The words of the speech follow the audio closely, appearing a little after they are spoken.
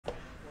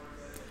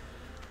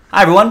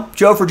Hi everyone,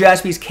 Joe for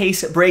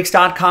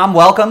JaspysCaseBreaks.com.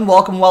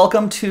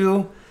 Welcome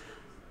to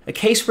a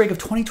case break of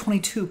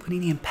 2022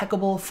 Panini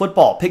Impeccable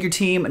Football. Pick your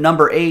team,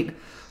 number 8. A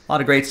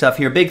lot of great stuff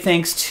here. Big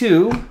thanks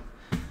to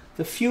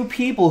the few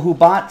people who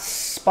bought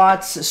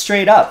spots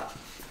straight up.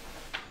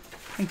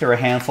 I think there are a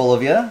handful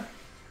of you.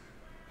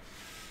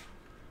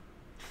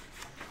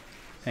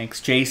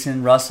 Thanks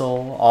Jason,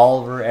 Russell,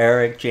 Oliver,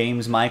 Eric,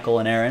 James, Michael,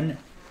 and Aaron.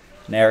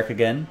 And Eric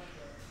again.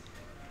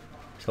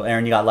 So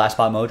Aaron, you got last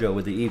spot mojo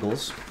with the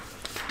Eagles.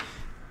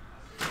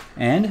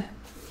 And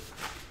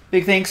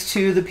big thanks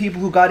to the people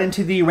who got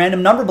into the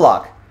random number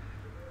block.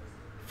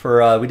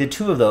 We did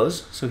 2 of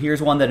those. So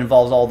here's one that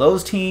involves all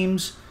those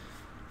teams.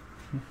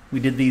 We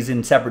did these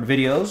in separate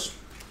videos.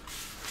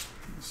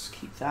 Let's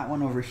keep that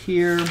one over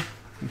here.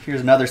 And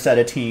here's another set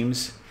of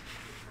teams.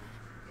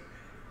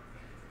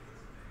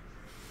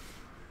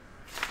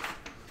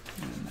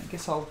 And I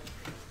guess I'll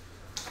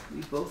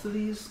leave both of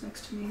these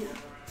next to me here.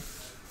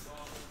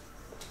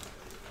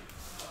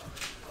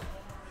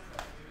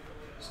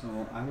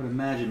 So I would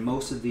imagine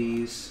most of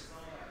these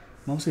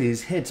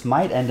hits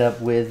might end up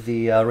with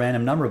the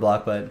random number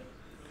block, but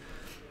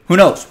who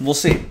knows? We'll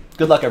see.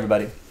 Good luck,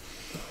 everybody.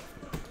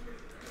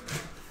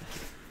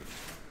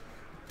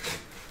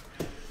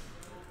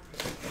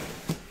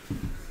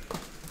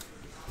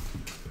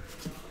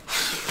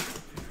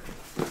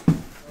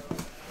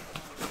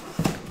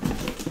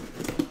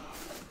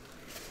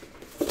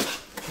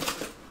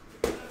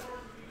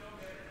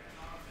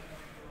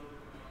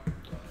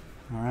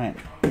 All right.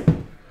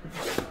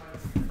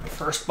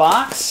 First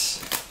box.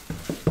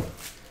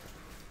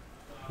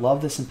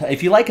 Love this.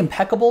 If you like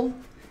Impeccable,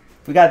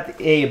 we got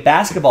a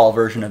basketball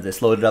version of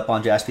this loaded up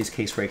on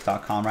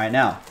JaspysCaseBreaks.com right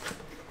now.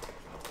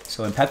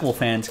 So Impeccable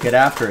fans, get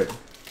after it.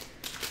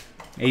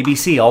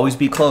 ABC, always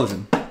be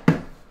closing.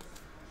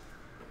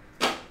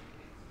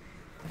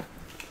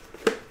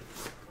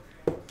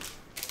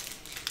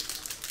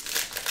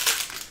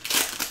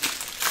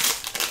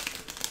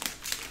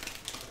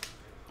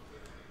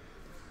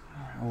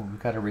 Oh,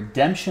 we've got a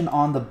redemption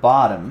on the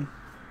bottom.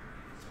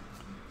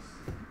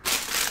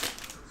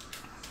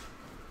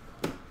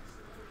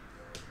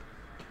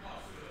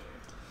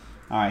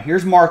 All right,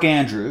 here's Mark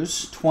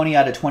Andrews, 20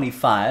 out of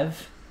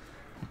 25.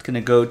 It's going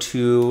to go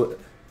to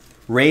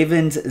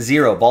Ravens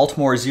 0,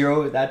 Baltimore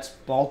 0. That's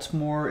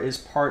Baltimore is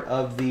part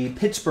of the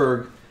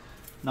Pittsburgh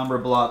number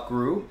block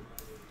group.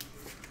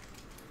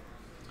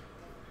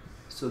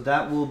 So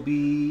that will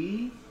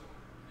be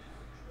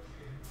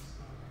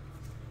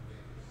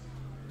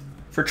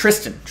for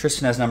Tristan.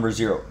 Tristan has number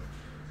 0.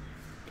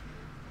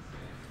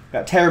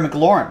 Got Terry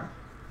McLaurin,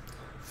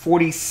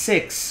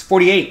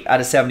 48 out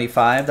of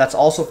 75. That's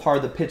also part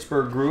of the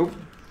Pittsburgh group.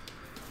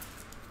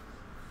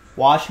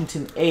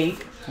 Washington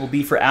 8 will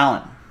be for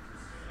Allen.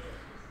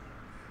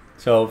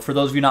 So for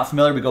those of you not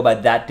familiar, we go by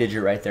that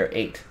digit right there,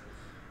 8.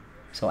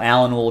 So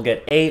Allen will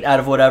get 8 out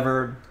of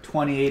whatever,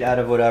 28 out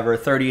of whatever,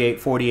 38,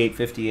 48,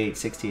 58,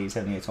 68,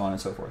 78, so on and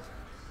so forth.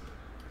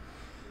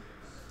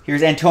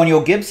 Here's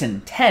Antonio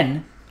Gibson,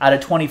 10 out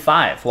of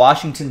 25.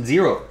 Washington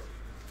 0.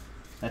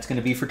 That's going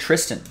to be for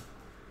Tristan.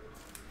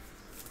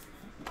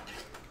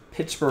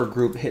 Pittsburgh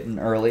group hitting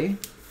early.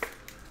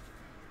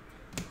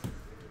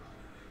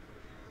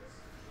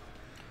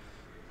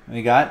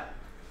 We got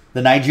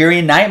the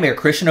Nigerian Nightmare,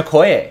 Christian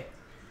Okoye.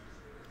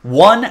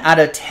 1 out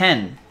of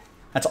 10.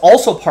 That's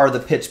also part of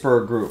the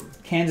Pittsburgh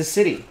group. Kansas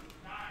City.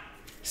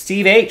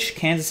 Steve H.,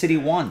 Kansas City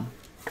 1.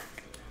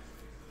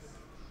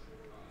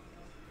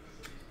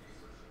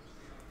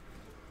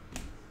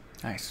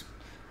 Nice.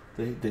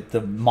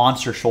 The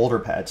monster shoulder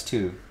pads,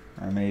 too,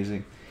 are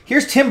amazing.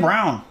 Here's Tim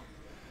Brown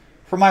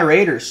for my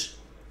Raiders.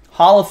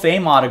 Hall of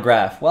Fame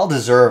autograph. Well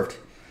deserved.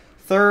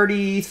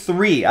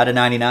 33 out of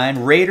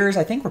 99. Raiders,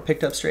 I think, were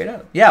picked up straight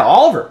up. Yeah,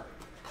 Oliver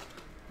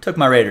took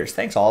my Raiders.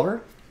 Thanks,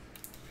 Oliver.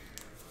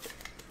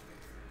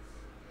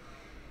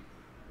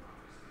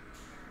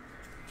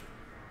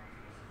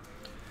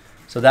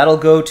 So that'll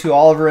go to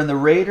Oliver and the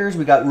Raiders.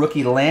 We got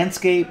rookie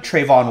landscape,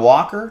 Trayvon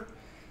Walker,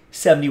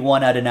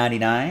 71 out of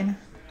 99.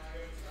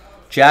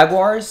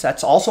 Jaguars,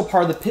 that's also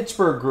part of the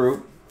Pittsburgh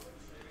group.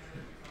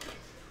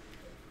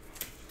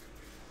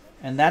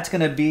 And that's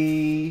going to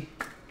be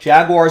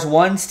Jaguars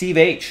 1, Steve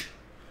H.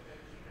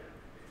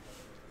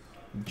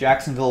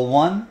 Jacksonville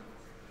 1.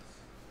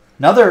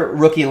 Another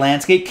rookie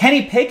landscape,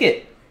 Kenny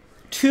Pickett,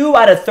 2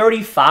 out of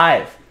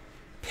 35.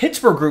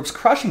 Pittsburgh group's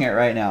crushing it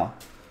right now.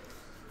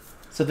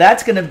 So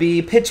that's going to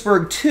be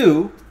Pittsburgh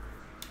 2,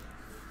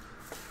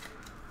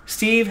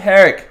 Steve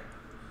Herrick.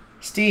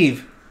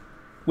 Steve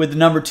with the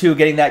number 2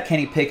 getting that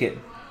Kenny Pickett.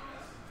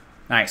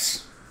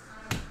 Nice.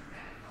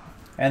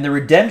 And the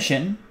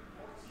redemption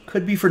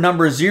could be for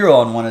number 0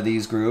 on one of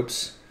these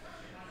groups.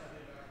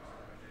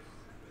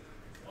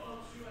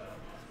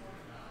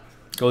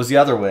 Goes the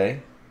other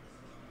way.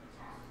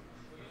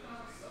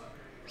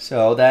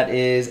 So that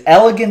is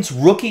Elegance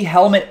rookie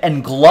helmet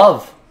and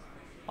glove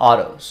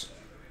autos.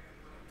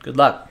 Good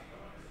luck.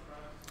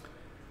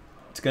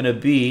 It's going to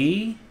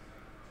be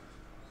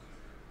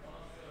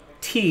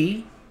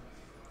T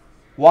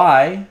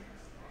Y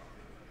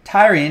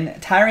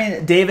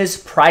Tyrion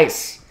Davis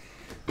Price,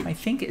 I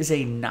think is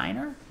a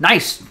Niner.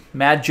 Nice.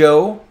 Mad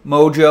Joe,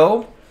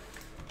 Mojo.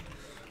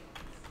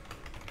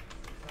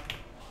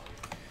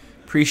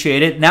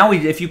 Appreciate it. Now,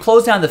 if you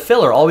close down the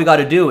filler, all we got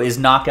to do is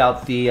knock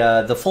out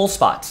the full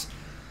spots,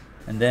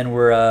 and then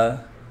we're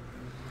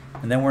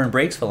in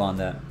Breaksville on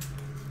that.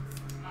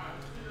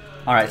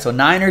 All right, so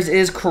Niners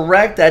is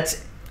correct.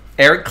 That's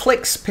Eric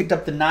Clicks picked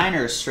up the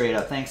Niners straight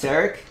up. Thanks,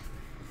 Eric.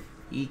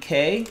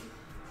 EK.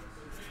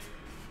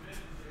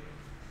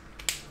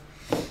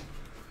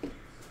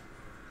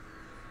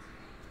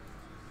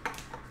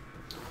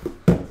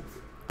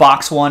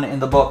 Box 1 in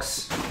the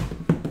books.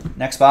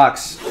 Next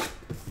box.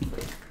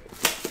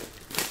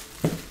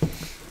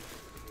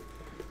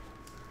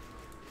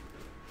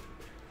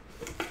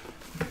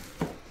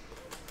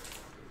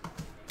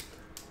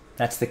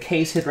 That's the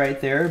case hit right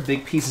there.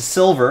 Big piece of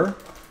silver.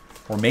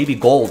 Or maybe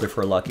gold if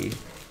we're lucky.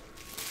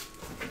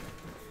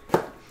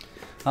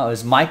 Oh,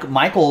 is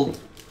Michael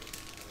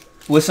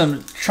with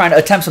trying to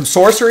attempt some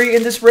sorcery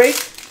in this break?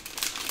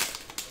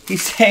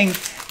 He's saying,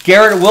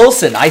 Garrett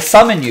Wilson, I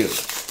summon you.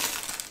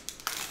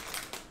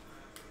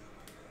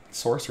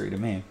 Sorcery to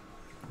me.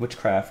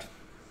 Witchcraft.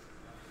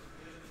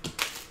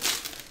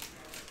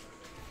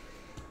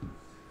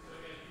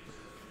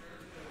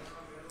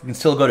 You can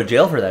still go to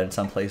jail for that in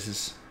some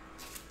places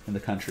in the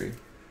country.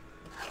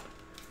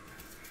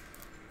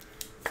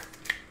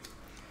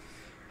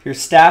 Here's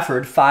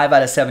Stafford, 5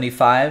 out of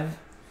 75.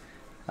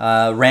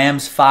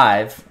 Rams,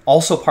 5.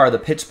 Also part of the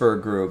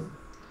Pittsburgh group.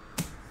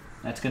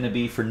 That's going to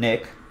be for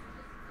Nick.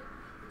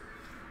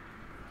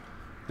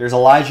 There's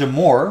Elijah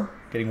Moore.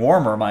 Getting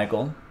warmer,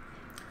 Michael.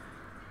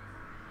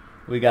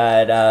 We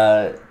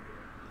got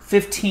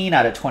 15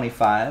 out of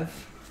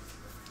 25.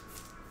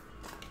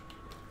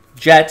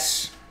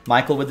 Jets.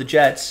 Michael with the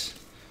Jets.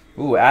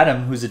 Ooh,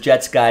 Adam, who's a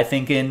Jets guy,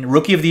 thinking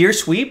Rookie of the Year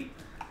sweep.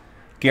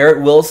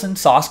 Garrett Wilson,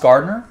 Sauce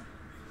Gardner.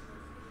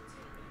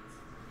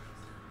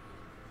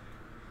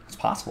 It's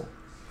possible.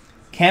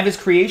 Canvas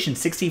Creation,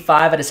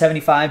 65 out of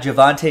 75.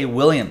 Javonte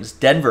Williams,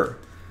 Denver.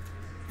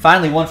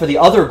 Finally, one for the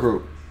other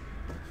group.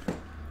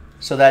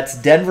 So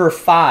that's Denver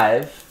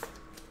 5.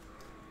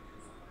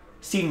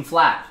 Stephen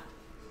Flatt.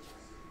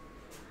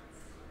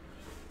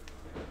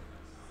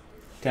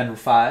 Denver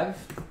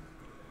 5.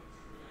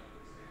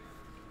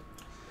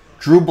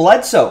 Drew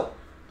Bledsoe.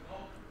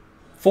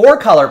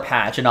 4-color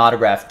patch and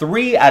autograph.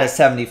 3 out of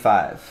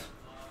 75.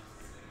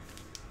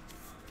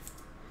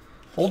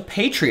 Old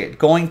Patriot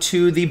going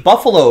to the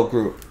Buffalo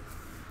group.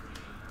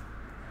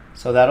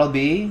 So that'll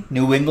be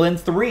New England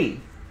 3.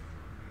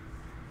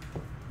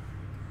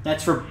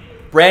 That's for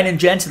Brandon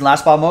Jensen,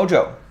 Last Ball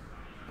Mojo.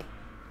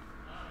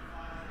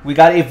 We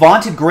got a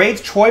vaunted great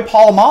Troy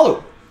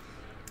Polamalu.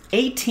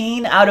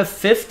 18 out of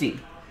 50.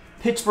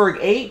 Pittsburgh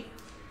 8.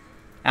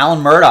 Alan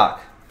Murdoch.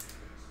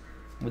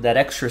 With that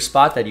extra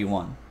spot that you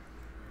won.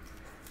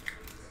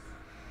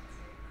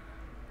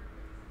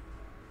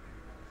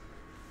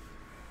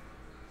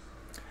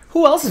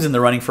 Who else is in the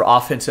running for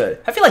offensive?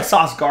 I feel like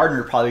Sauce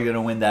Gardner probably going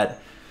to win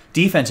that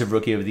defensive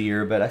Rookie of the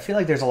Year, but I feel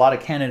like there's a lot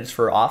of candidates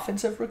for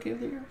offensive Rookie of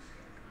the Year.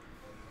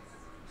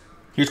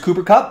 Here's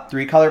Cooper Kupp,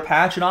 3-color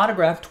patch and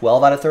autograph,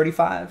 12 out of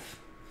 35.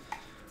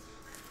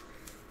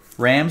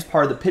 Rams,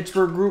 part of the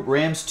Pittsburgh group,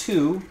 Rams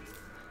 2.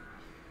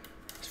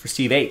 It's for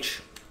Steve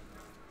H.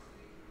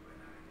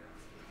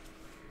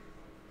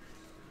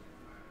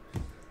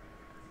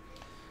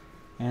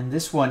 And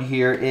this one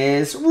here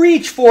is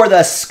Reach for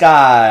the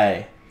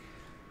Sky.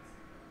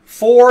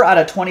 4 out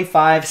of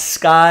 25,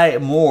 Sky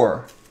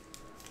Moore.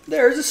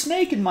 There's a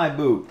snake in my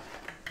boot.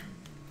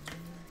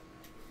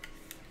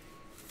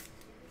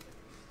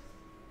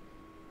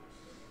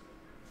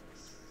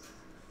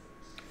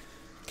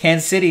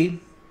 Kansas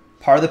City,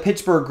 part of the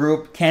Pittsburgh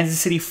group, Kansas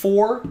City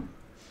 4.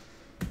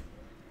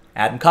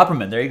 Adam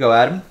Kupperman. There you go,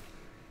 Adam.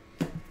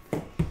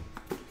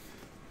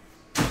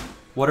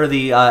 What are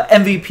the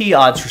MVP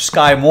odds for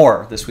Sky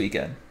Moore this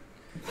weekend?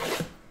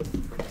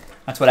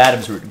 That's what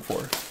Adam's rooting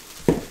for.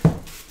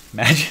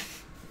 Imagine.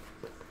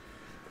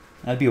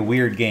 That'd be a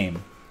weird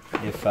game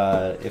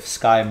if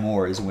Sky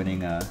Moore is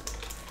winning a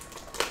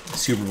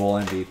Super Bowl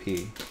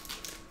MVP.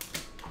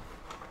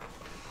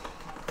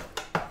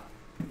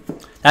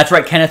 That's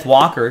right, Kenneth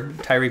Walker,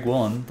 Tyreek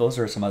Woolen. Those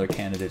are some other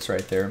candidates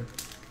right there.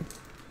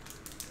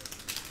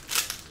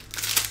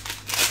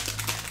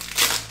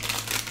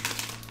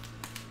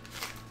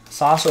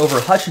 Sauce over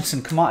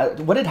Hutchinson. Come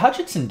on. What did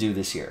Hutchinson do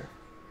this year?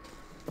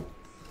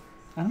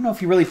 I don't know if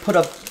he really put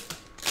up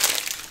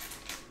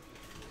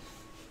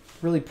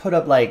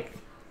like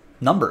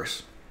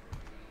numbers.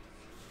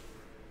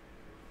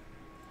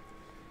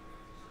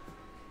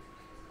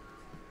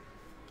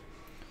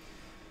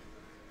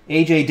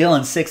 A.J.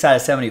 Dillon, 6 out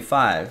of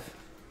 75.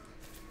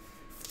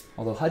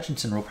 Although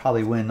Hutchinson will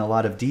probably win a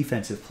lot of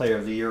Defensive Player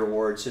of the Year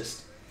awards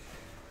just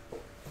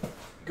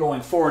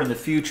going forward in the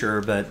future,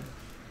 but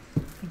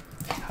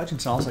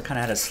Hutchinson also kind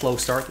of had a slow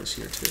start this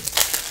year, too.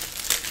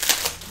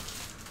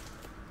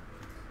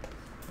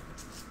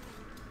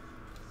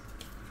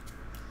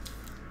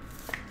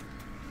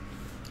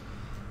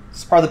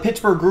 It's part of the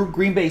Pittsburgh group,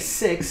 Green Bay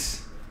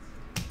 6.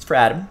 It's for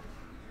Adam.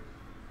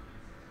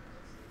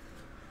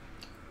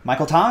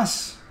 Michael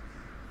Thomas.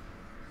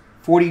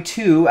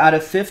 42 out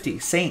of 50.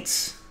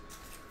 Saints.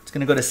 It's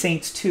going to go to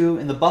Saints 2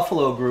 in the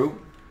Buffalo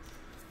group.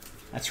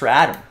 That's for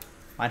Adam.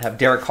 Might have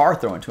Derek Carr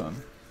thrown to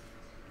him.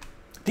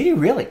 Did he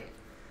really?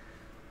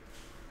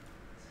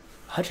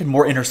 Hutch had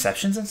more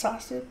interceptions than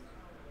Sauce did?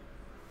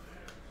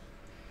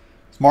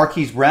 It's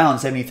Marquise Brown,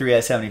 73 out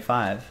of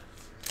 75.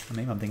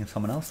 Maybe I'm thinking of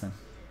someone else then.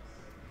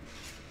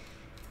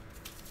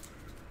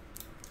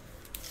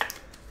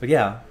 But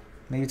yeah,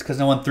 maybe it's because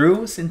no one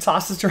threw in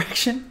Sauce's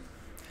direction.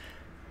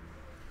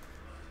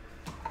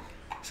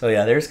 So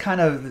yeah, there's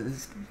kind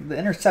of, the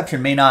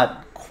interception may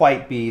not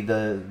quite be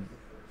the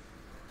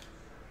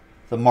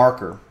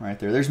marker right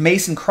there. There's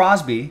Mason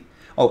Crosby.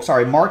 Oh,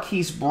 sorry,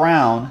 Marquise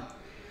Brown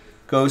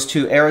goes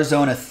to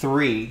Arizona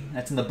 3.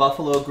 That's in the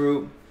Buffalo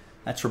group.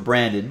 That's for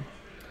Brandon.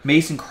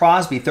 Mason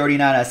Crosby,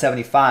 39 out of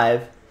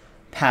 75.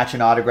 Patch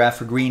and autograph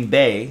for Green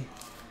Bay.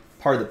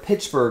 Part of the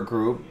Pittsburgh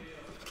group.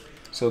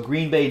 So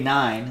Green Bay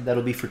 9,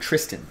 that'll be for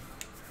Tristan.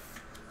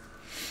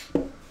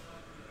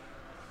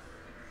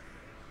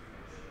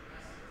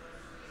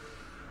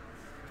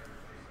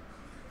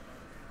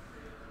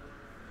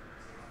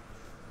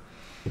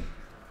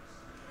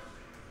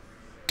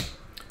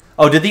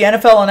 Oh, did the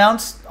NFL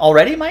announce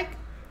already, Mike?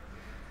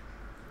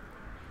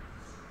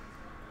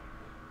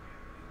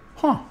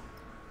 Huh.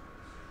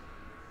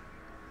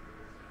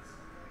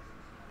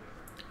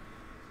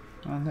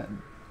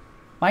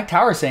 Mike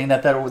Tower saying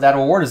that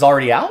award is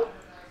already out?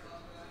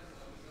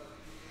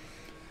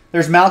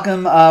 There's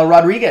Malcolm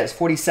Rodriguez,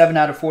 47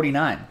 out of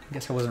 49. I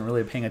guess I wasn't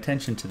really paying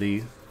attention to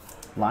the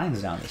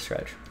lines down the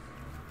stretch.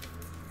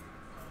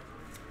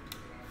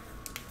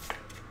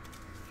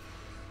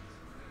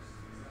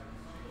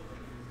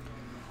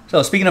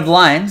 So speaking of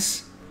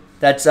lines,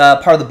 that's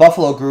part of the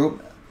Buffalo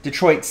group,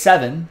 Detroit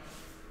 7.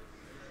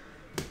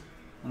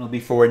 It'll be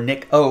for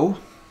Nick O.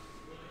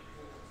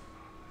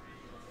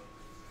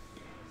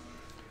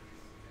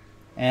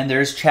 And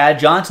there's Chad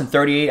Johnson,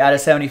 38 out of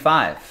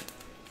 75.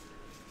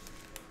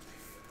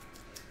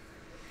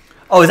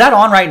 Oh, is that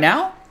on right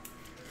now?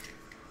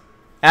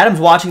 Adam's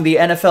watching the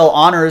NFL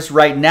honors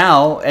right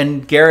now,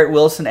 and Garrett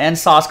Wilson and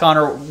Sauce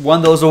Gardner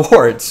won those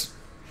awards.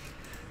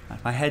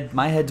 My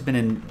head's been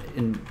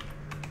in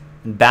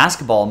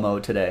basketball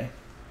mode today.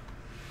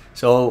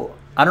 So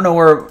I don't know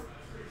where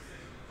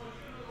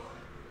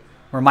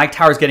Mike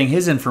Tower's getting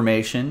his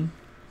information.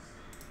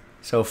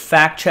 So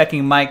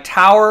fact-checking Mike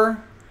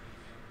Tower.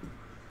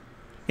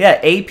 Yeah,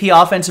 AP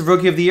Offensive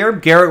Rookie of the Year,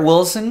 Garrett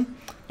Wilson.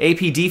 AP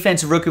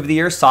Defensive Rookie of the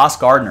Year, Sauce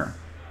Gardner.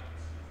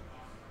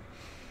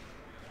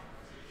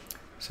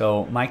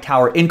 So Mike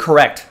Tower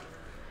incorrect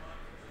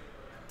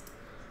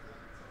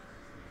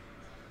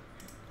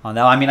on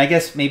that. I mean, I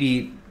guess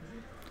maybe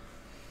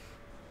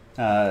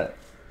that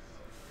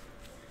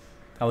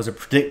was a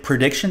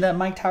prediction that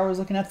Mike Tower was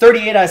looking at.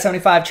 38 out of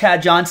 75,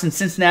 Chad Johnson,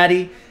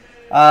 Cincinnati.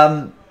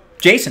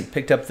 Jason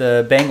picked up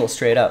the Bengals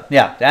straight up.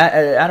 Yeah,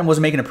 Adam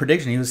wasn't making a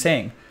prediction. He was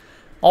saying.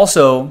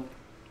 Also,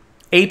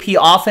 AP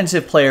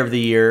Offensive Player of the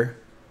Year,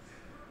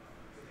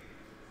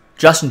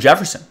 Justin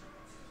Jefferson.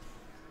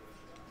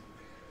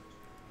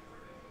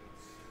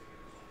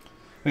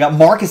 We got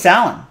Marcus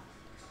Allen,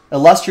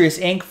 Illustrious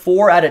Inc.,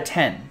 4 out of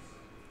 10.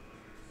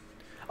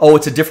 Oh,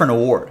 it's a different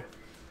award.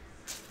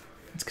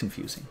 It's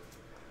confusing.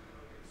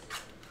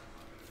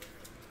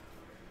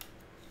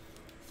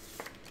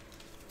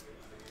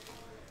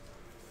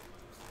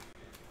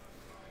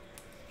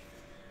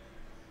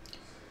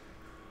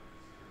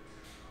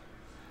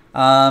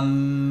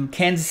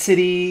 Kansas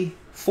City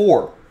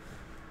 4.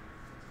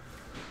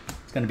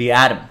 It's going to be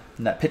Adam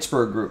in that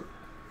Pittsburgh group.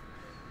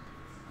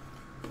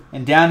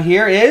 And down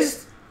here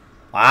is,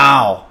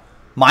 wow,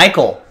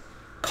 Michael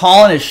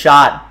calling his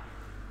shot,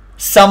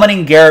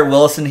 summoning Garrett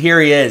Wilson. Here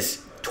he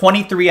is,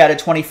 23 out of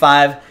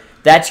 25.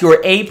 That's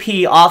your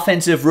AP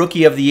Offensive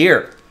Rookie of the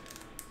Year,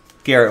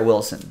 Garrett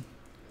Wilson.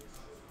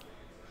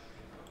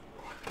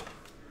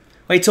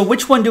 Wait, so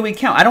which one do we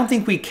count? I don't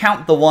think we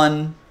count the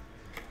one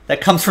that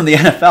comes from the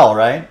NFL,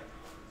 right?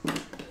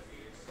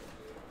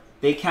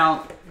 They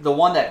count, the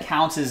one that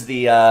counts is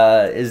the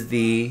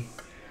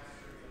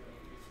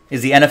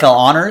NFL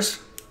Honors,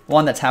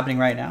 one that's happening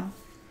right now.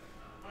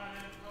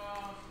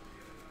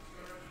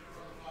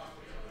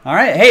 All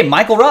right, hey,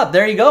 Michael Rupp,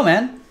 there you go,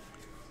 man.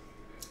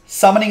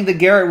 Summoning the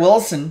Garrett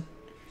Wilson.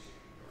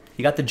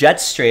 You got the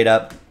Jets straight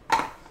up.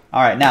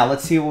 All right, now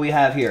let's see what we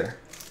have here.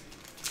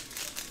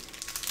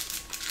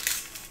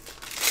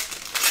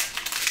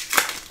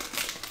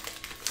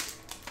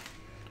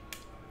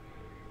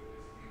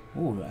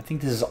 Ooh, I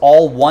think this is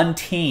all one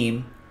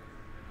team.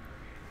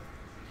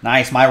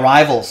 Nice, my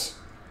rivals,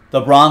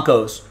 the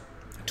Broncos.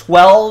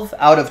 12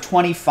 out of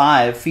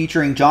 25,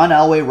 featuring John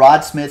Elway,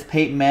 Rod Smith,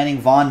 Peyton Manning,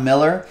 Von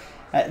Miller.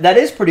 That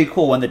is pretty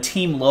cool when the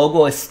team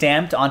logo is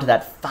stamped onto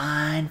that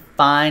fine,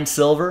 fine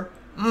silver.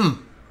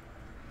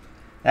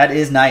 That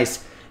is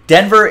nice.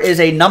 Denver is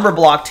a number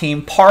block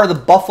team, part of the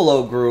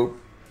Buffalo group.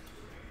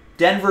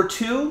 Denver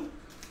 2.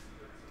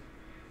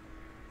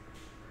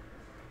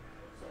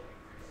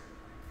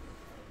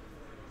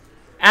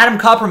 Adam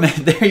Kupperman.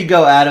 There you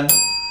go, Adam.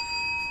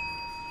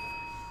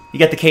 You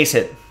get the case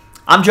hit.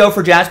 I'm Joe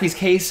for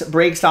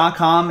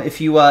JaspysCaseBreaks.com. If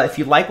you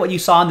like what you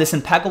saw in this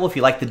Impeccable, if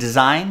you like the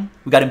design,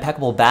 we got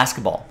Impeccable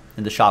Basketball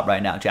in the shop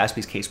right now.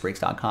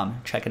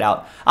 JaspysCaseBreaks.com. Check it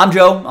out. I'm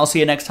Joe. I'll see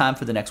you next time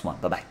for the next one.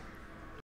 Bye-bye.